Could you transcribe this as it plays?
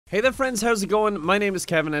Hey there friends, how's it going? My name is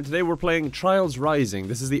Kevin and today we're playing Trials Rising.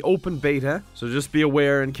 This is the open beta, so just be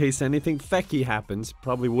aware in case anything fecky happens.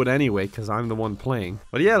 Probably would anyway, because I'm the one playing.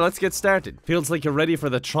 But yeah, let's get started. Feels like you're ready for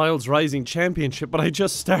the Trials Rising Championship, but I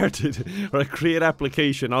just started. Or a create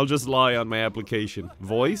application, I'll just lie on my application.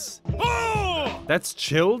 Voice? Oh! That's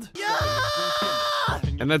chilled? Yeah!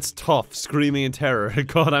 And that's tough, screaming in terror.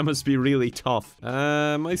 God, I must be really tough.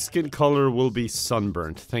 My skin color will be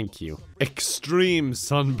sunburnt, thank you. Extreme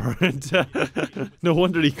sunburnt. No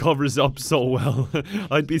wonder he covers up so well.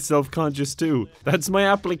 I'd be self-conscious too. That's my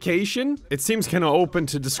application? It seems kind of open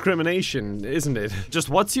to discrimination, isn't it? Just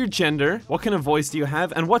what's your gender? What kind of voice do you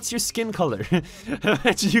have? And what's your skin color?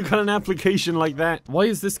 Imagine you got an application like that. Why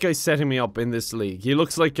is this guy setting me up in this league? He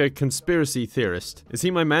looks like a conspiracy theorist. Is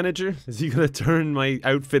he my manager? Is he gonna turn my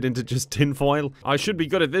outfit into just tinfoil? I should be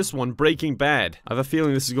good at this one, Breaking Bad. I have a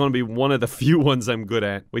feeling this is gonna be one of the few ones I'm good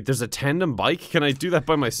at. Wait, there's a tandem bike? Can I do that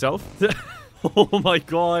by myself? Oh my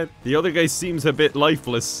god. The other guy seems a bit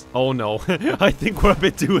lifeless. Oh no. I think we're a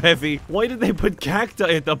bit too heavy. Why did they put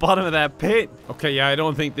cacti at the bottom of that pit? Okay, yeah, I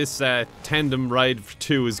don't think this tandem ride for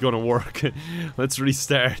 2 is gonna work. Let's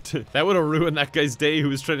restart. That would have ruined that guy's day who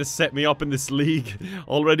was trying to set me up in this league.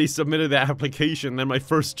 Already submitted the application, then my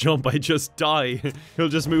first jump I just die. He'll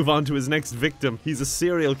just move on to his next victim. He's a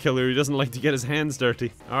serial killer who doesn't like to get his hands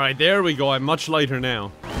dirty. Alright, there we go. I'm much lighter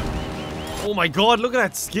now. Oh my god, look at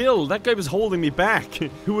that skill! That guy was holding me back.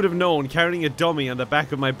 Who would have known carrying a dummy on the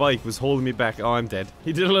back of my bike was holding me back? Oh, I'm dead.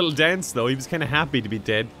 He did a little dance though. He was kind of happy to be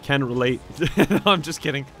dead. Can't relate. No, I'm just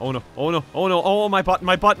kidding. Oh no. Oh no. Oh no. Oh, my butt.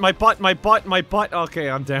 My butt. My butt. My butt. My butt. Okay,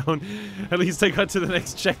 I'm down. At least I got to the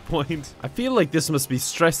next checkpoint. I feel like this must be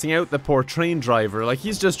stressing out the poor train driver. Like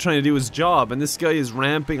he's just trying to do his job and this guy is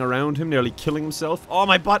ramping around him, nearly killing himself. Oh,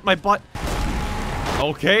 my butt. My butt.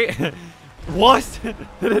 Okay. What? That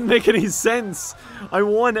didn't make any sense. I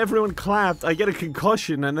won, everyone clapped, I get a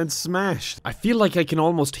concussion and then smashed. I feel like I can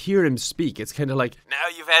almost hear him speak. It's kind of like, now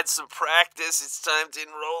you've had some practice, it's time to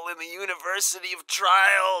enroll in the University of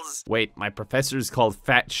Trials. Wait, my professor is called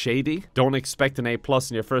Fat Shady? Don't expect an A+ in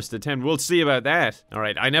your first attempt. We'll see about that.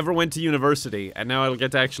 Alright, I never went to university and now I'll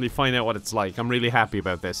get to actually find out what it's like. I'm really happy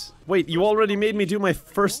about this. Wait, you already made me do my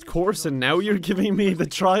first course and now you're giving me the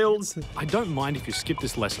trials? I don't mind if you skip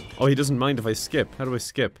this lesson. Oh, he doesn't mind if I skip. How do I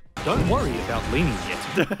skip? Don't worry about leaning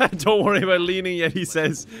yet. Don't worry about leaning yet, he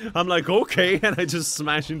says. I'm like, okay, and I just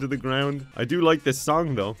smash into the ground. I do like this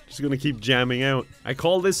song, though. Just gonna keep jamming out. I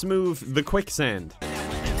call this move the quicksand.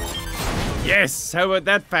 Yes! How about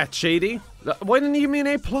that, Fat Shady? Why didn't he give me an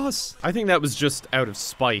A+? I think that was just out of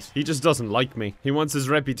spite. He just doesn't like me. He wants his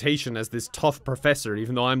reputation as this tough professor,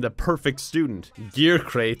 even though I'm the perfect student. Gear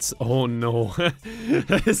crates? Oh no.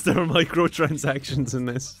 Is there microtransactions in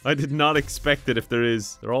this? I did not expect it if there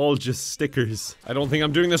is. They're all just stickers. I don't think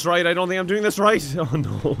I'm doing this right. I don't think I'm doing this right. Oh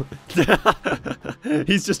no.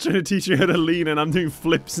 He's just trying to teach me how to lean and I'm doing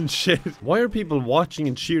flips and shit. Why are people watching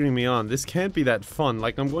and cheering me on? This can't be that fun.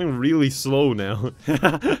 Like, I'm going really slow now.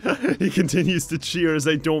 He continues to cheer as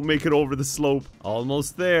I don't make it over the slope.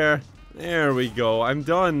 Almost there. There we go. I'm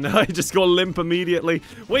done. I just go limp immediately.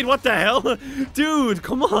 Wait, what the hell? Dude,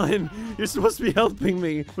 come on. You're supposed to be helping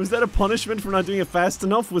me. Was that a punishment for not doing it fast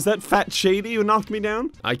enough? Was that Fat Shady who knocked me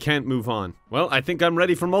down? I can't move on. Well, I think I'm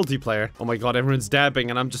ready for multiplayer. Oh my god, everyone's dabbing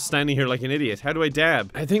and I'm just standing here like an idiot. How do I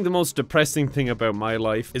dab? I think the most depressing thing about my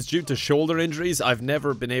life is due to shoulder injuries, I've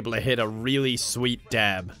never been able to hit a really sweet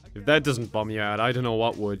dab. If that doesn't bum you out, I don't know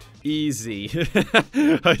what would. Easy.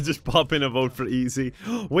 I just pop in a vote for easy.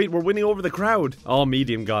 Wait, we're winning over the crowd. Oh,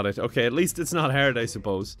 medium got it. Okay, at least it's not hard, I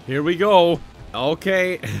suppose. Here we go.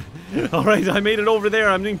 Okay. Alright, I made it over there.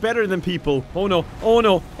 I'm doing better than people. Oh no. Oh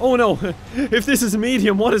no. Oh no. If this is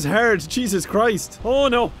medium, what is hard? Jesus Christ. Oh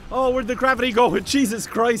no. Oh, where'd the gravity go? Jesus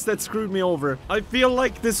Christ, that screwed me over. I feel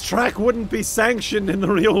like this track wouldn't be sanctioned in the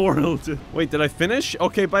real world. Wait, did I finish?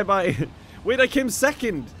 Okay, bye-bye. Wait, I came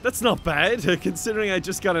second. That's not bad, considering I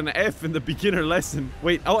just got an F in the beginner lesson.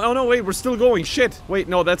 Wait, oh no, wait, we're still going. Shit. Wait,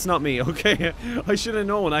 no, that's not me. Okay, I should have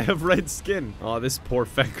known. I have red skin. Oh, this poor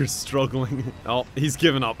fecker's struggling. Oh, he's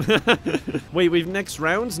given up. Wait, we've next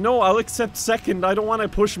rounds? No, I'll accept second. I don't want to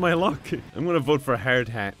push my luck. I'm gonna vote for Hard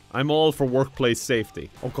Hat. I'm all for workplace safety.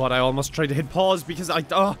 Oh god, I almost tried to hit pause because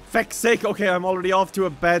oh, feck's sake. Okay, I'm already off to a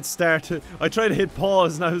bad start. I tried to hit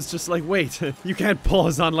pause and I was just like, wait, you can't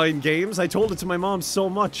pause online games. I told it to my mom so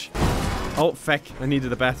much. Oh, feck. I needed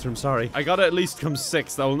the bathroom, sorry. I gotta at least come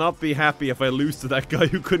 6th. I will not be happy if I lose to that guy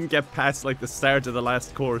who couldn't get past, like, the start of the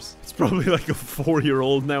last course. It's probably like a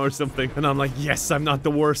 4-year-old now or something. And I'm like, yes, I'm not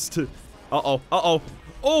the worst. Uh-oh, uh-oh.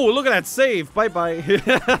 Oh, look at that save. Bye-bye.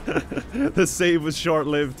 The save was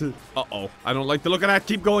short-lived. Uh-oh. I don't like the look of that.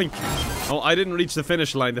 Keep going. Oh, I didn't reach the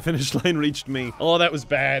finish line. The finish line reached me. Oh, that was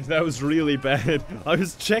bad. That was really bad. I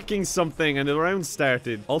was checking something and the round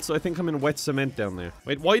started. Also, I think I'm in wet cement down there.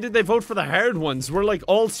 Wait, why did they vote for the hard ones? We're like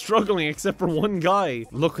all struggling except for one guy.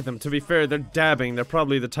 Look at them. To be fair, they're dabbing. They're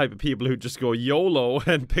probably the type of people who just go YOLO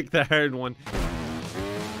and pick the hard one.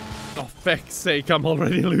 Oh, feck's sake, I'm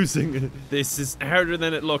already losing. This is harder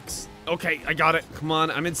than it looks. Okay, I got it. Come on,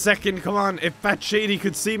 I'm in second. Come on. If Fat Shady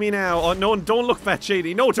could see me now. Oh, no, don't look, Fat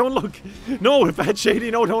Shady. No, don't look. No, Fat Shady,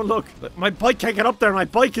 no, don't look. My bike can't get up there. My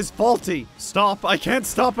bike is faulty. Stop. I can't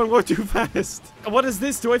stop. I'm going too fast. What is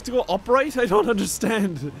this? Do I have to go upright? I don't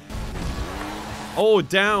understand. Oh,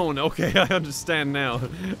 down. Okay, I understand now.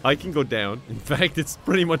 I can go down. In fact, it's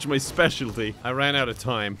pretty much my specialty. I ran out of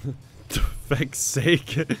time. Feck's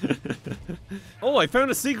sake. Oh, I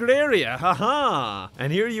found a secret area. Haha.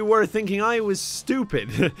 And here you were thinking I was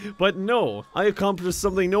stupid. But no, I accomplished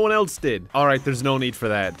something no one else did. Alright, there's no need for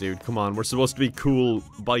that, dude. Come on, we're supposed to be cool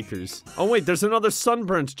bikers. Oh wait, there's another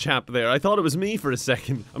sunburnt chap there. I thought it was me for a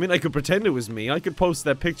second. I mean, I could pretend it was me. I could post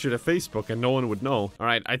that picture to Facebook and no one would know.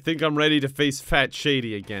 Alright, I think I'm ready to face Fat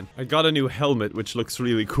Shady again. I got a new helmet, which looks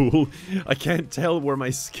really cool. I can't tell where my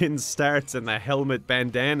skin starts and the helmet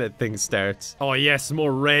bandana thing starts. Oh yes,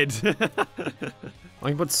 more red. I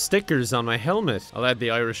can put stickers on my helmet. I'll add the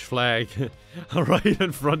Irish flag. Right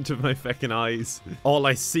in front of my feckin' eyes. All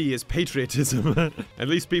I see is patriotism. At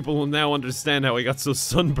least people will now understand how I got so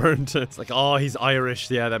sunburnt. It's like, oh, he's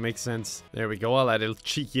Irish. Yeah, that makes sense. There we go. I'll add a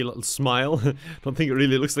cheeky little smile. Don't think it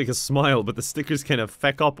really looks like a smile, but the stickers kind of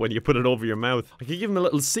feck up when you put it over your mouth. I could give him a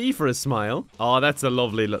little C for a smile. Oh, that's a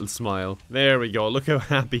lovely little smile. There we go. Look how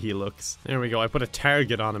happy he looks. There we go. I put a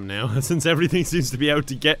target on him now. Since everything seems to be out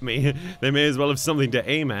to get me, they may as well have something to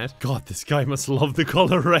aim at. God, this guy must love the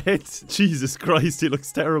color red. Jesus Christ, he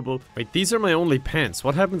looks terrible. Wait, these are my only pants.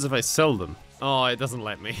 What happens if I sell them? Oh, it doesn't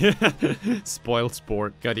let me. Spoiled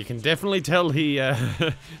sport. God, you can definitely tell he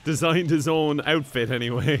designed his own outfit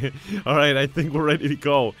anyway. Alright, I think we're ready to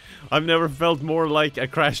go. I've never felt more like a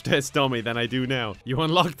crash test dummy than I do now. You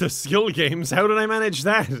unlocked the skill games? How did I manage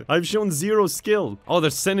that? I've shown zero skill. Oh,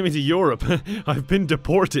 they're sending me to Europe. I've been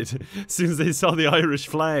deported since they saw the Irish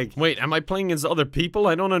flag. Wait, am I playing as other people?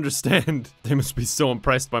 I don't understand. They must be so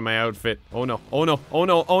impressed by my outfit. Oh no, oh no, oh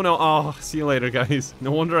no, oh no. Oh, see you later, guys.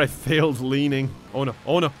 No wonder I failed leaning. Oh no,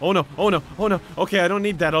 oh no, oh no, oh no, oh no. Okay, I don't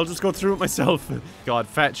need that. I'll just go through it myself. God,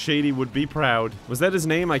 Fat Shady would be proud. Was that his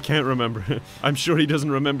name? I can't remember. I'm sure he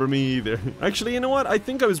doesn't remember me either. Actually, you know what? I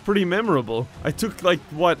think I was pretty memorable. I took like,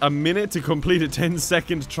 what, a minute to complete a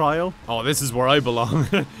 10-second trial? Oh, this is where I belong.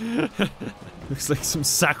 Looks like some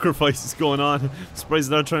sacrifices going on. Surprised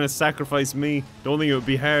they're not trying to sacrifice me. Don't think it would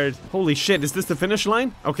be hard. Holy shit, is this the finish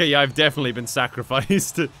line? Okay, yeah, I've definitely been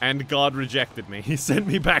sacrificed. And God rejected me. He sent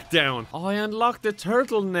me back down. Oh, I unlocked a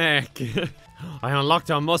turtleneck. I unlocked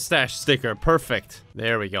a mustache sticker. Perfect.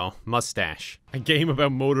 There we go. Mustache. A game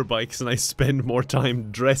about motorbikes and I spend more time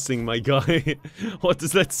dressing my guy. What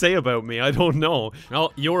does that say about me? I don't know.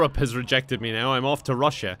 Oh, Europe has rejected me now. I'm off to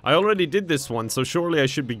Russia. I already did this one, so surely I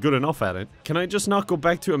should be good enough at it. Can I just not go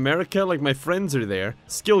back to America? Like, my friends are there.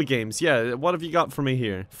 Skill games. Yeah, what have you got for me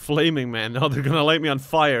here? Flaming man. Oh, they're gonna light me on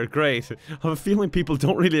fire. Great. I have a feeling people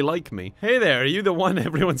don't really like me. Hey there, are you the one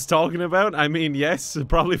everyone's talking about? I mean, yes,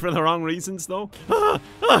 probably for the wrong reasons, though. I'm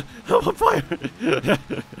on fire.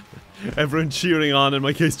 Everyone cheering on and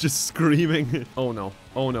my case just screaming. Oh no,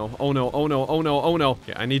 oh no, oh no, oh no, oh no, oh no.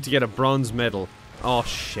 Okay, I need to get a bronze medal. Oh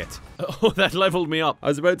shit. Oh, that leveled me up. I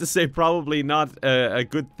was about to say probably not a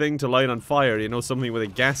good thing to light on fire, you know, something with a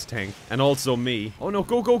gas tank. And also me. Oh no,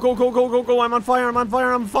 go, go, go, go, go, go, go, I'm on fire, I'm on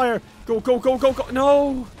fire, I'm on fire. Go, go, go, go, go,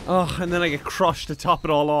 no! Oh, and then I get crushed to top it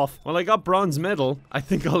all off. Well, I got bronze medal. I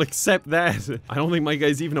think I'll accept that. I don't think my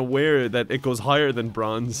guy's even aware that it goes higher than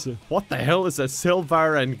bronze. What the hell is a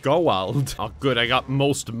Silvar and Goald? Oh, good, I got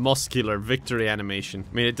most muscular victory animation.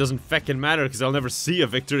 I mean, it doesn't feckin' matter because I'll never see a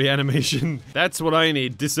victory animation. That's what I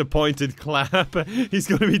need, disappointed clap. He's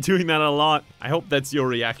gonna be doing that a lot. I hope that's your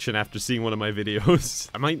reaction after seeing one of my videos.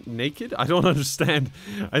 Am I naked? I don't understand.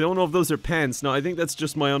 I don't know if those are pants. No, I think that's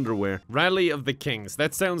just my underwear. Rally of the Kings.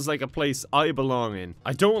 That sounds like a place I belong in.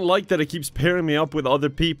 I don't like that it keeps pairing me up with other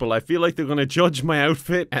people. I feel like they're gonna judge my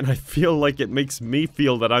outfit, and I feel like it makes me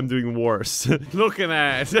feel that I'm doing worse. Look at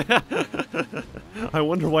that. I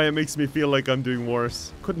wonder why it makes me feel like I'm doing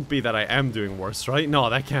worse. Couldn't be that I am doing worse, right? No,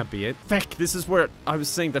 that can't be it. Feck, this is where I was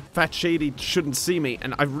saying that Fat Shady shouldn't see me,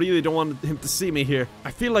 and I really don't want him to see me here.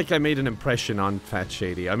 I feel like I made an impression on Fat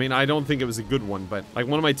Shady. I mean, I don't think it was a good one, but like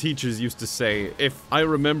one of my teachers used to say, if I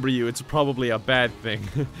remember you, it's probably a bad thing.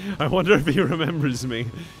 I wonder if he remembers me.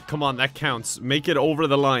 Come on, that counts. Make it over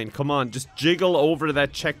the line. Come on, just jiggle over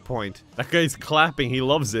that checkpoint. That guy's clapping. He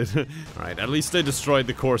loves it. Alright, at least I destroyed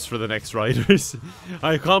the course for the next riders.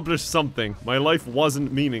 I accomplished something. My life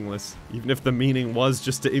wasn't meaningless, even if the meaning was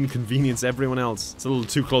just to inconvenience everyone else. It's a little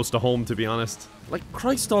too close to home, to be honest. Like,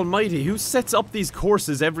 Christ almighty, who sets up these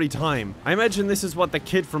courses every time? I imagine this is what the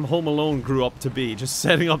kid from Home Alone grew up to be, just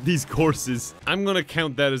setting up these courses. I'm gonna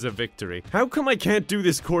count that as a victory. How come I can't do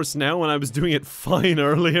this course now when I was doing it fine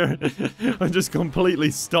earlier? I'm just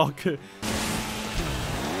completely stuck.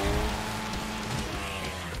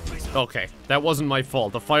 Okay, that wasn't my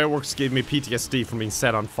fault. The fireworks gave me PTSD from being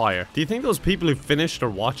set on fire. Do you think those people who finished are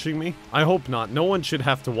watching me? I hope not. No one should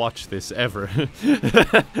have to watch this, ever.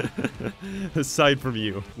 Aside from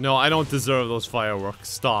you. No, I don't deserve those fireworks.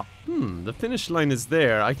 Stop. The finish line is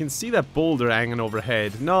there. I can see that boulder hanging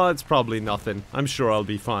overhead. No, it's probably nothing. I'm sure I'll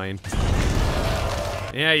be fine.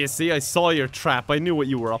 Yeah, you see, I saw your trap. I knew what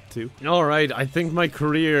you were up to. Alright, I think my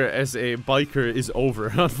career as a biker is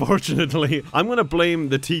over, unfortunately. I'm gonna blame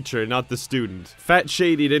the teacher, not the student. Fat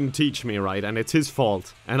Shady didn't teach me right, and it's his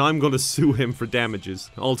fault. And I'm gonna sue him for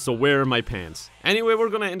damages. Also, where are my pants? Anyway, we're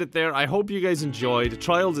gonna end it there. I hope you guys enjoyed.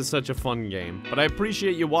 Trials is such a fun game. But I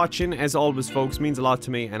appreciate you watching. As always, folks, means a lot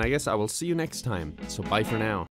to me. And I guess I will see you next time. So bye for now.